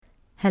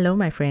Hello,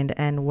 my friend,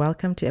 and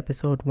welcome to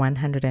episode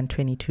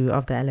 122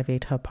 of the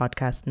Elevate Her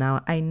podcast.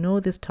 Now, I know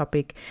this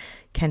topic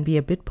can be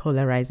a bit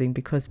polarizing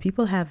because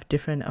people have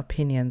different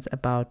opinions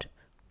about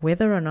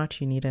whether or not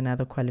you need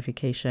another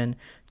qualification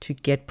to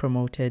get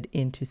promoted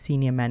into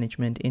senior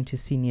management, into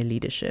senior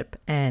leadership.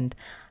 And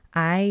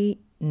I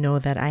know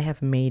that I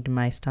have made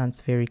my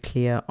stance very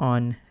clear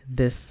on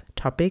this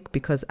topic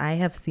because I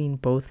have seen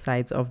both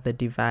sides of the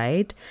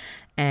divide.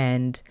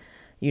 And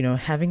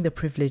having the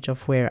privilege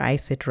of where I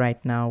sit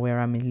right now, where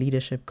I'm in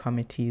leadership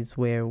committees,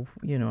 where,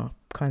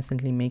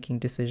 constantly making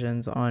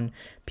decisions on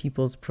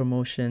people's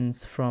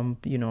promotions from,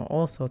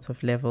 all sorts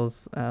of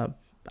levels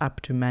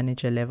up to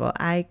manager level,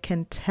 I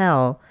can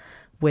tell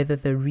whether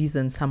the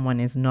reason someone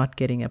is not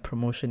getting a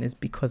promotion is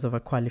because of a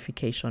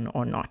qualification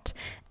or not.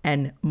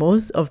 And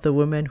most of the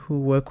women who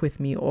work with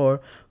me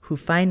or who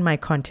find my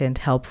content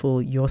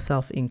helpful,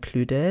 yourself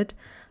included,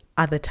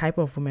 are the type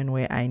of women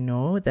where I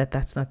know that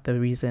that's not the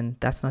reason,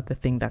 that's not the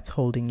thing that's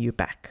holding you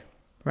back,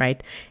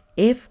 right?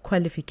 If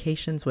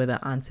qualifications were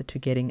the answer to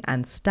getting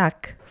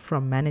unstuck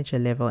from manager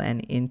level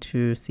and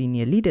into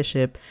senior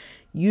leadership,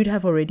 you'd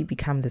have already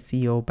become the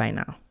CEO by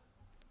now.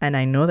 And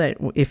I know that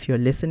if you're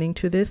listening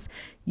to this,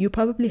 you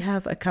probably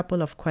have a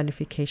couple of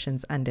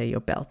qualifications under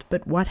your belt.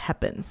 But what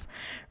happens,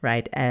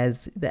 right?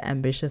 As the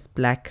ambitious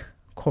Black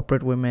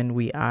corporate women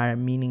we are,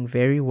 meaning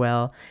very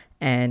well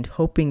and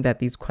hoping that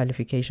these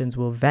qualifications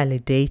will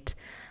validate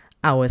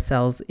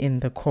ourselves in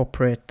the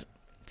corporate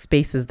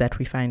spaces that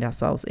we find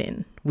ourselves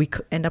in. We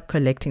end up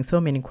collecting so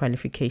many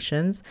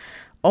qualifications,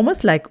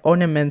 almost like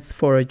ornaments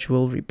for a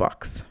jewelry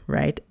box,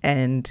 right?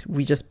 And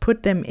we just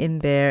put them in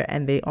there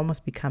and they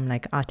almost become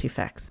like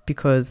artifacts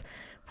because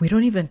we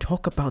don't even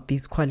talk about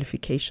these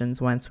qualifications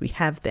once we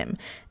have them.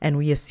 And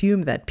we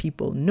assume that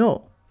people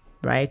know,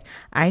 right?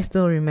 I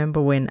still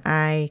remember when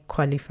I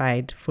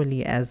qualified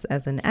fully as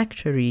an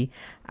actuary,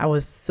 I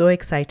was so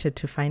excited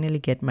to finally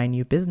get my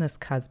new business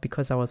cards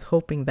because I was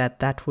hoping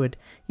that would,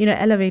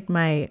 elevate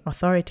my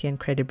authority and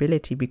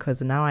credibility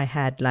because now I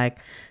had like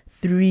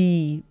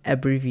 3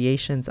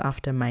 abbreviations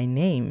after my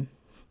name.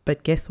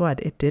 But guess what?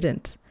 It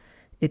didn't.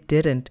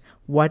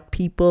 What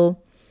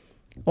people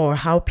or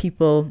how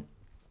people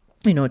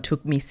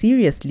took me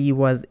seriously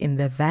was in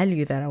the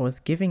value that I was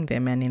giving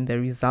them and in the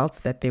results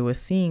that they were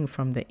seeing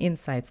from the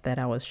insights that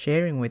I was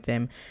sharing with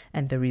them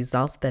and the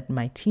results that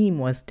my team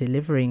was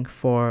delivering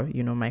for,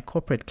 my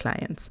corporate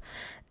clients.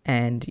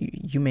 And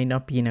you may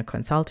not be in a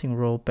consulting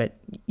role, but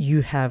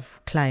you have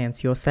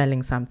clients, you're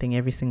selling something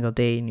every single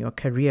day in your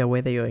career,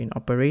 whether you're in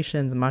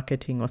operations,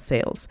 marketing, or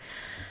sales.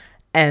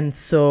 And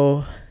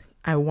so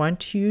I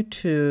want you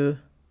to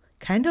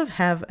kind of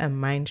have a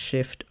mind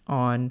shift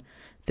on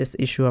this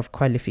issue of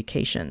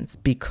qualifications,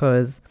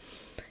 because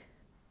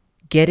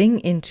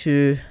getting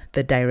into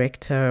the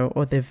director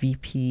or the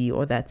VP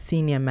or that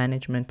senior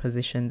management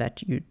position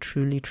that you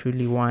truly,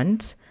 truly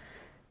want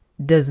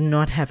does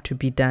not have to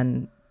be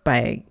done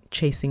by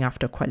chasing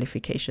after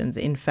qualifications.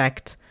 In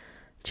fact,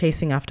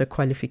 chasing after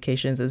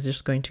qualifications is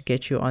just going to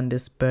get you on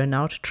this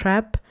burnout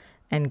trap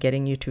and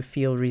getting you to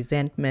feel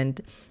resentment.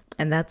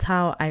 And that's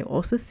how I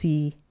also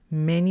see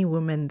many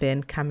women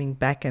then coming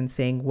back and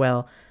saying,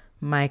 well,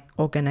 my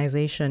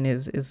organization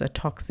is a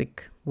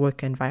toxic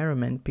work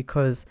environment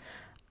because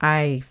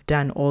I've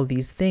done all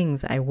these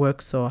things. I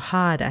work so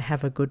hard. I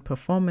have a good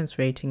performance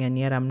rating, and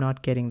yet I'm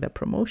not getting the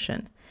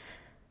promotion.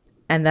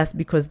 And that's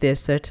because there's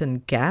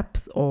certain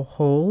gaps or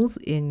holes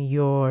in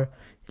your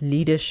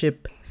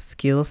leadership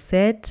skill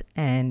set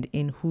and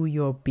in who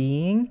you're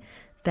being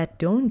that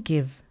don't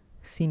give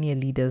senior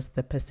leaders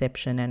the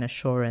perception and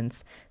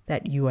assurance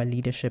that you are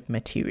leadership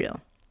material.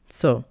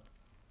 So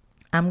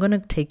I'm going to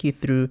take you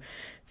through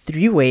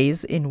 3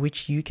 ways in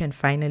which you can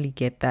finally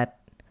get that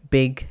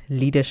big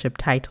leadership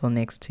title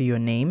next to your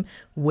name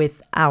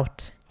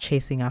without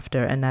chasing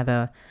after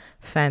another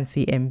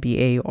fancy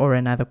MBA or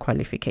another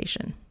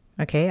qualification.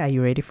 Okay, are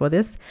you ready for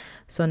this?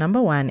 So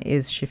number 1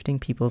 is shifting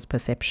people's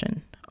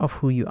perception of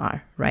who you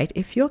are, right?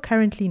 If you're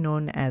currently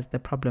known as the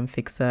problem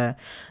fixer,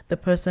 the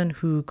person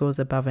who goes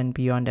above and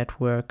beyond at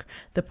work,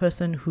 the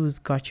person who's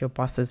got your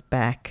boss's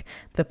back,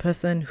 the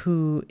person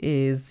who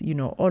is,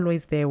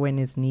 always there when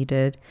is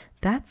needed,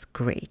 that's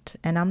great.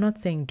 And I'm not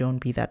saying don't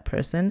be that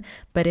person,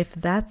 but if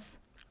that's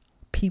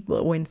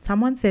people, when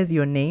someone says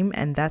your name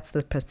and that's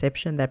the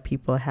perception that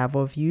people have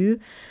of you,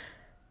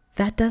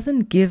 that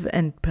doesn't give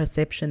a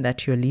perception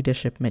that you're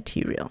leadership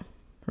material,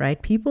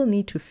 right? People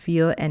need to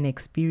feel and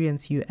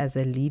experience you as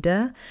a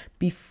leader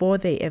before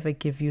they ever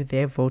give you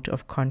their vote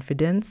of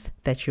confidence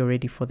that you're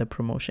ready for the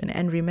promotion.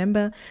 And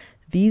remember,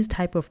 these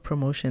type of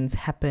promotions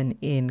happen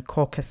in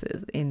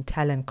caucuses, in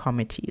talent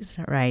committees,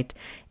 right?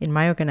 In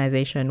my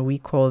organization, we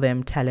call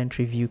them talent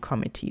review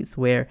committees,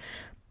 where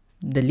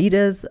the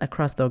leaders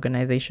across the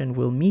organization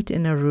will meet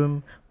in a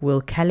room,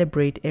 will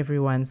calibrate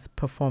everyone's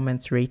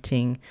performance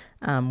rating.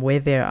 Where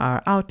there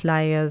are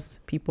outliers,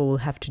 people will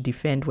have to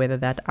defend whether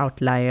that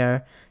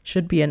outlier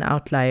should be an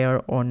outlier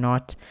or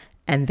not.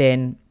 And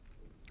then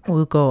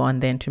we'll go on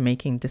then to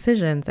making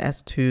decisions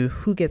as to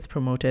who gets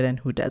promoted and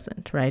who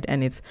doesn't, right?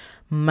 And it's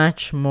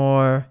much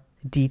more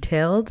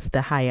detailed,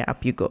 the higher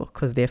up you go,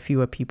 because there are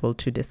fewer people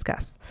to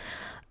discuss.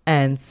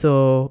 And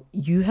so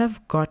you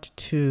have got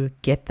to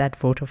get that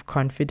vote of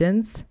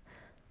confidence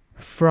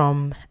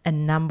from a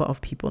number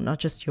of people, not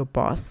just your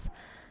boss.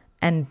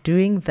 And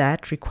doing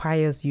that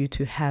requires you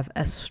to have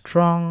a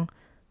strong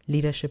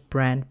leadership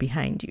brand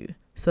behind you,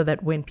 so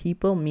that when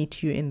people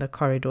meet you in the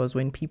corridors,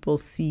 when people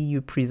see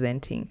you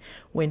presenting,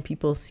 when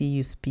people see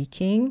you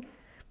speaking,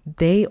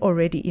 they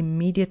already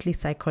immediately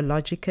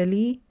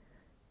psychologically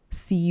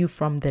see you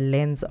from the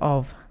lens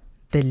of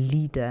the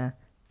leader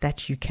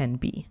that you can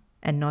be,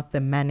 and not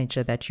the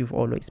manager that you've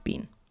always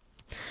been.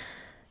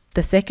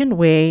 The second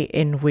way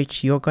in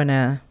which you're going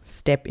to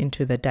step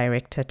into the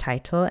director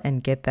title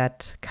and get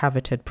that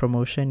coveted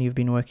promotion you've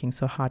been working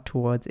so hard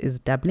towards is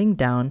doubling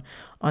down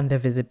on the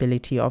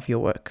visibility of your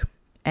work.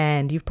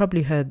 And you've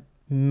probably heard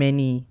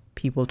many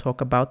people talk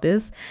about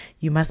this.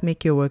 You must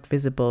make your work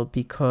visible,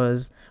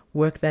 because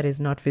work that is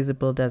not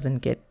visible doesn't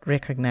get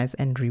recognized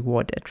and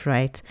rewarded,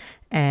 right?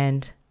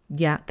 And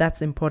yeah,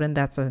 that's important.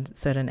 That's a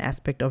certain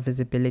aspect of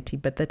visibility.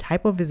 But the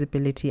type of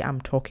visibility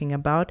I'm talking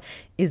about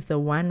is the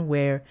one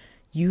where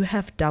you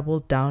have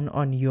doubled down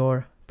on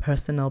your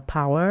personal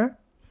power,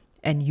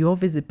 and your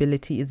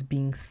visibility is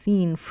being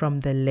seen from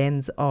the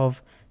lens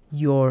of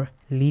your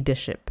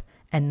leadership,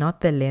 and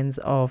not the lens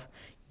of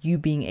you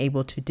being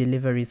able to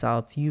deliver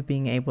results, you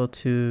being able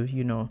to,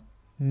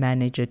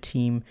 manage a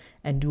team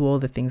and do all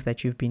the things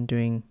that you've been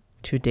doing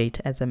to date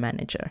as a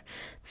manager.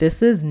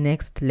 This is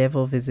next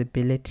level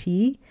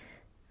visibility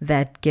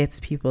that gets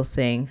people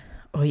saying,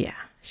 oh yeah,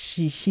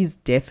 she's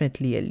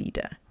definitely a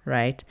leader,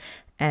 right?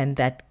 And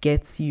that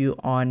gets you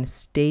on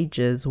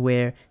stages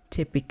where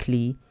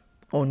typically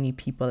only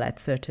people at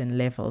certain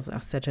levels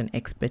or certain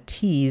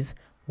expertise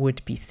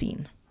would be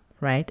seen,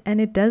 right? And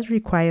it does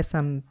require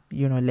some,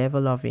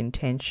 level of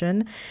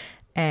intention.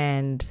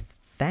 And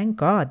thank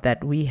God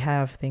that we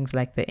have things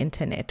like the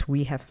internet,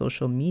 we have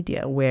social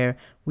media, where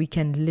we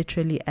can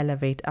literally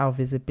elevate our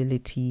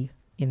visibility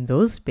in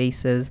those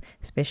spaces,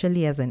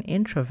 especially as an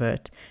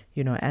introvert,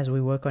 as we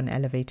work on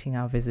elevating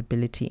our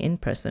visibility in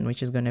person,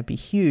 which is going to be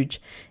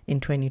huge in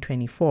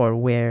 2024,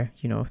 where,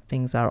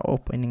 things are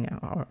opening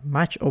or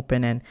much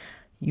open, and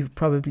you've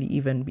probably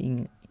even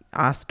been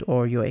asked,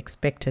 or you're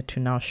expected to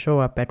now show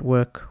up at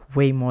work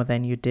way more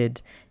than you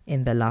did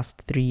in the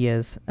last 3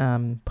 years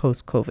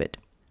post-COVID.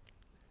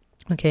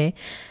 Okay,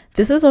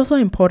 this is also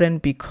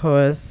important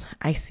because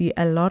I see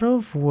a lot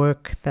of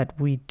work that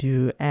we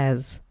do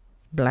as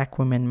Black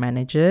women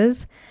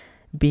managers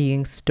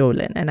being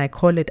stolen, and I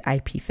call it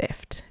IP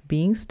theft,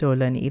 being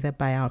stolen either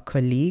by our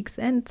colleagues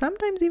and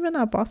sometimes even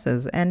our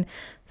bosses. And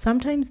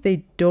sometimes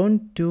they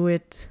don't do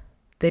it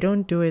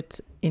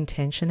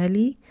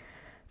intentionally,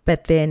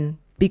 but then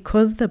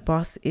because the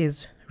boss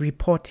is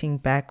reporting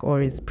back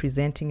or is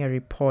presenting a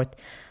report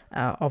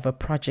of a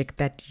project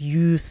that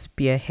you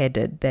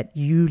spearheaded, that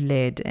you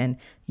led, and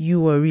you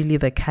were really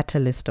the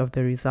catalyst of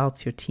the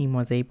results your team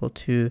was able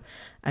to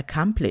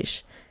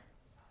accomplish,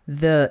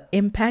 the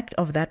impact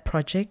of that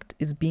project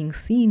is being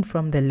seen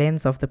from the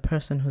lens of the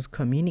person who's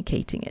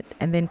communicating it.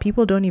 And then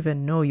people don't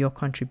even know your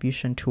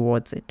contribution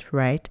towards it,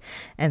 right?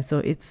 And so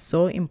it's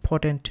so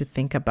important to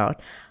think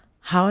about,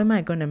 how am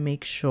I going to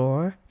make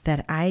sure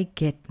that I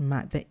get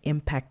the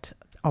impact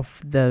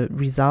of the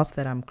results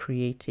that I'm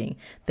creating,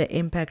 the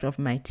impact of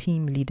my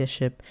team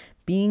leadership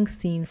being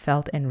seen,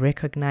 felt, and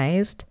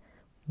recognized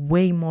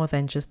way more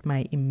than just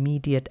my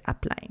immediate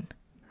upline,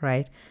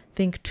 right?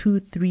 Think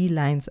 2-3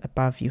 lines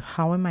above you.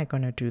 How am I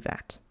going to do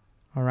that?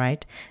 All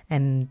right.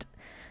 And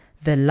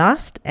the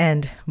last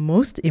and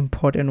most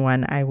important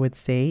one, I would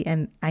say,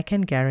 and I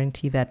can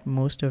guarantee that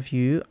most of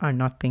you are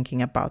not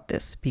thinking about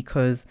this,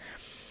 because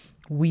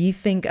we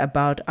think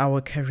about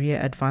our career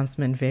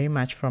advancement very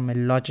much from a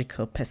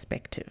logical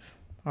perspective.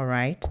 All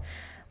right.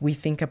 We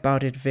think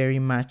about it very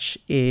much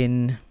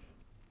in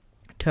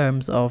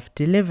terms of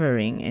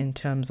delivering, in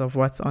terms of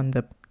what's on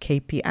the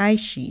KPI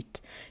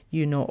sheet,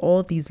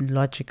 all these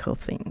logical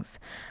things.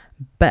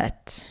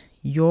 But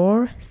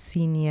your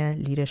senior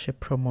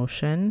leadership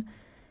promotion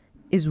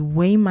is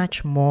way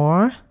much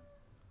more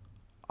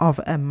of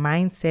a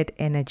mindset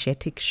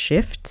energetic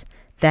shift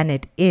than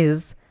it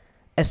is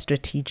a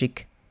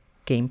strategic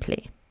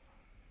gameplay.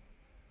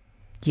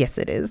 Yes,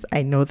 it is.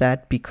 I know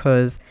that,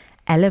 because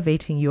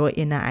elevating your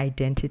inner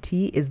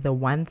identity is the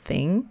one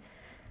thing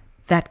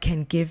that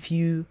can give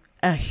you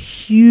a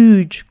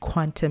huge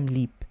quantum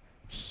leap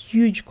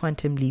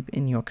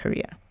in your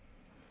career,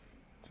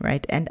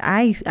 right? And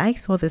I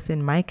saw this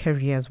in my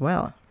career as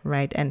well,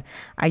 right? And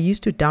I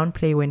used to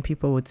downplay when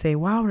people would say,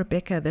 wow,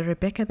 Rebecca, the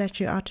Rebecca that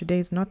you are today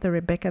is not the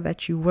Rebecca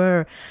that you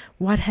were.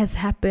 What has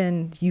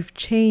happened? You've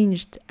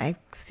changed. I've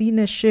seen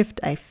a shift.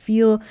 I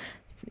feel,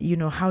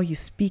 how you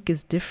speak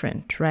is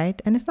different,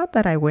 right? And it's not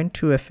that I went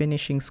to a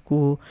finishing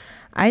school.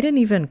 I didn't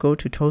even go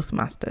to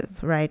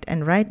Toastmasters, right?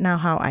 And right now,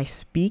 how I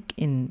speak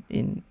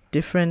in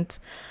different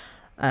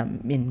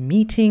in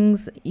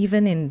meetings,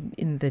 even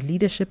in the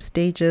leadership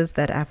stages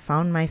that I've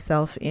found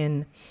myself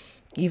in,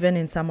 even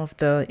in some of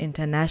the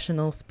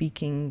international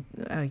speaking,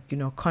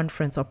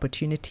 conference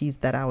opportunities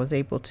that I was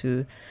able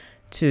to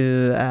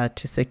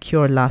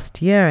secure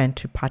last year and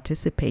to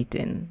participate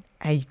in,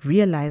 I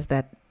realized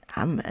that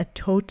I'm a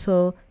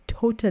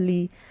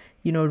totally,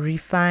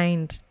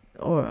 refined,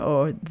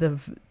 or the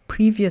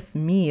previous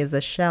me is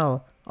a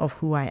shell of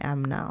who I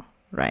am now,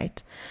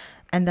 right?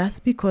 And that's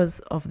because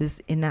of this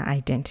inner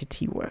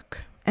identity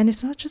work. And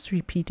it's not just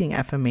repeating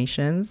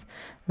affirmations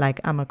like,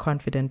 I'm a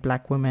confident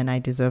Black woman, I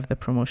deserve the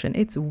promotion.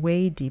 It's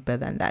way deeper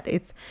than that.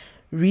 It's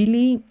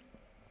really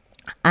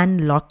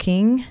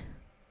unlocking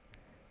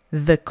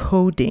the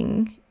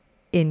coding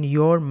in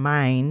your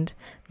mind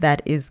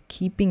that is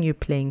keeping you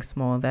playing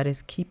small, that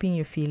is keeping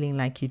you feeling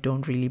like you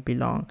don't really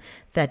belong,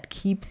 that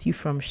keeps you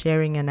from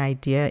sharing an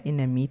idea in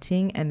a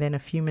meeting, and then a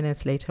few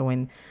minutes later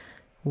when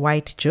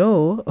White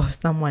Joe or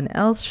someone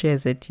else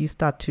shares it, you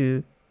start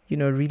to,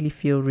 really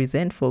feel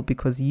resentful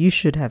because you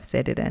should have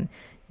said it and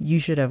you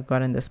should have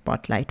gotten the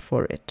spotlight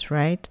for it,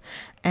 right?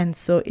 And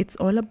so it's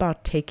all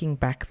about taking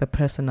back the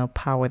personal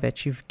power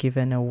that you've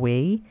given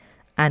away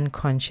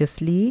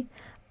unconsciously,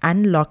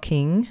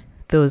 unlocking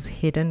those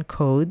hidden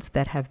codes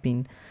that have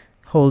been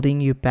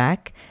holding you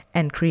back,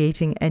 and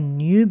creating a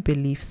new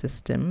belief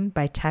system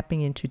by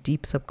tapping into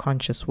deep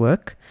subconscious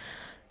work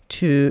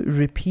to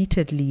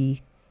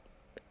repeatedly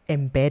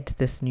embed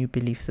this new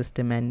belief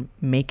system and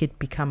make it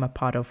become a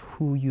part of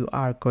who you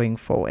are going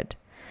forward.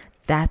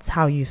 That's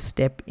how you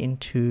step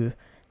into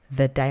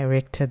the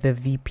director, the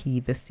VP,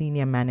 the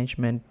senior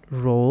management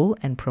role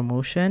and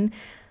promotion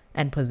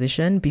and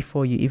position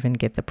before you even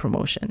get the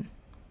promotion.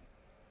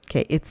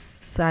 Okay, it's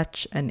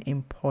such an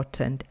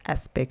important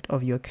aspect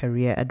of your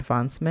career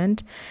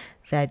advancement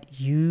that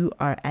you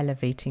are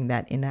elevating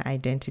that inner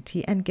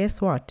identity. And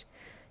guess what?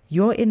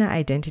 Your inner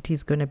identity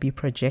is going to be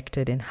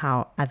projected in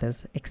how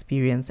others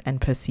experience and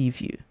perceive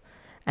you.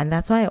 And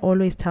that's why I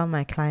always tell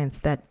my clients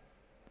that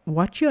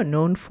what you're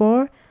known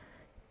for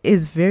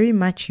is very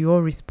much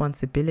your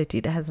responsibility.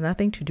 It has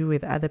nothing to do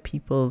with other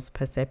people's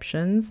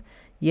perceptions.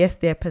 Yes,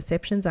 their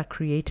perceptions are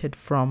created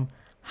from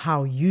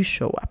how you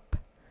show up,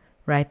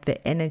 right?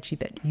 The energy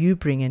that you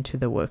bring into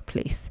the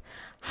workplace,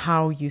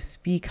 how you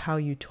speak, how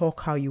you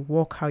talk, how you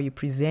walk, how you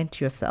present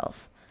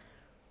yourself,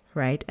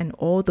 right? And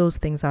all those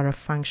things are a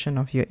function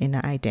of your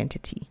inner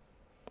identity.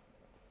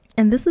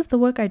 And this is the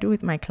work I do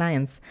with my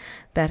clients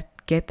that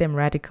get them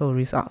radical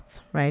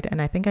results, right?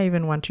 And I think I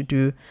even want to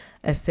do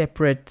a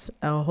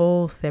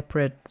whole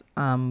separate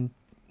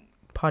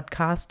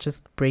podcast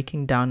just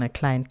breaking down a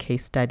client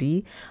case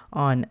study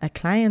on a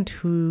client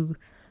who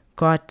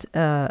got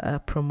a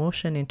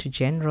promotion into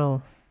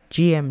general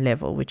GM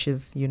level, which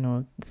is,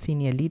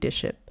 senior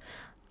leadership,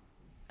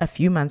 a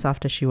few months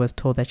after she was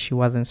told that she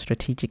wasn't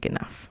strategic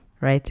enough.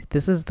 Right?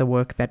 This is the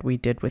work that we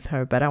did with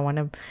her, but I want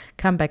to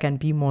come back and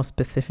be more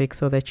specific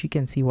so that you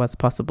can see what's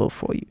possible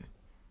for you.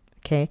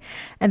 Okay.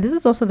 And this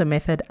is also the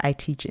method I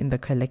teach in the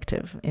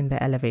collective, in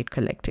the Elevate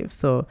Collective.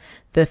 So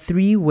the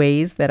 3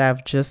 ways that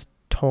I've just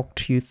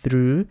talked you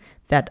through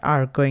that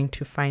are going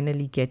to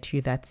finally get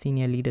you that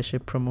senior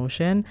leadership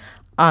promotion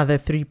are the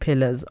 3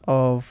 pillars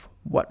of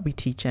what we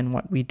teach and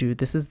what we do.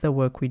 This is the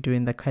work we do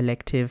in the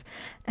collective.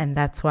 And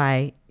that's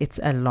why it's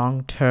a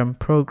long-term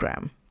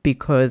program,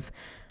 because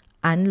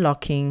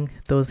unlocking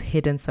those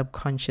hidden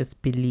subconscious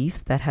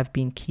beliefs that have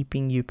been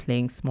keeping you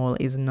playing small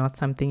is not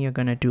something you're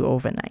going to do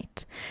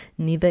overnight.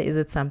 Neither is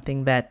it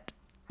something that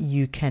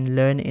you can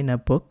learn in a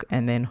book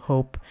and then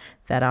hope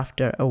that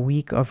after a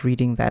week of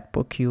reading that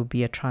book, you'll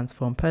be a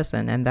transformed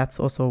person. And that's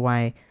also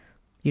why,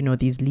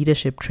 these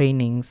leadership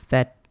trainings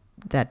that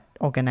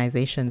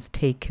organizations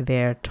take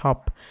their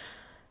top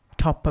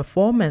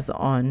performers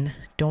on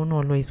don't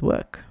always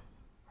work.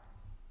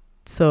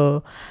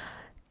 So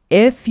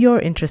if you're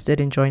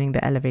interested in joining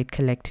the Elevate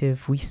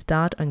Collective, we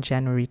start on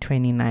January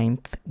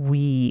 29th.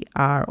 We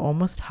are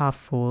almost half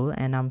full,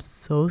 and I'm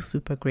so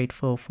super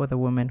grateful for the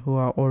women who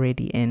are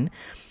already in.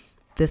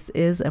 This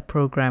is a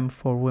program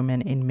for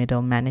women in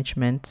middle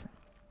management.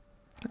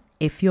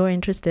 If you're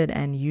interested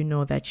and you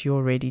know that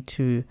you're ready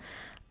to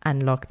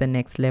unlock the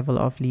next level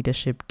of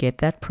leadership, get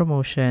that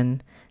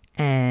promotion,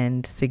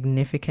 and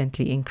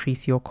significantly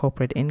increase your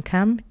corporate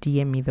income,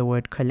 DM me the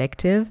word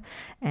collective,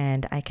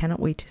 and I cannot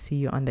wait to see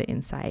you on the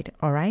inside.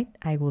 All right,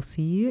 I will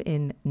see you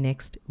in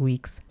next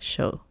week's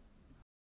show.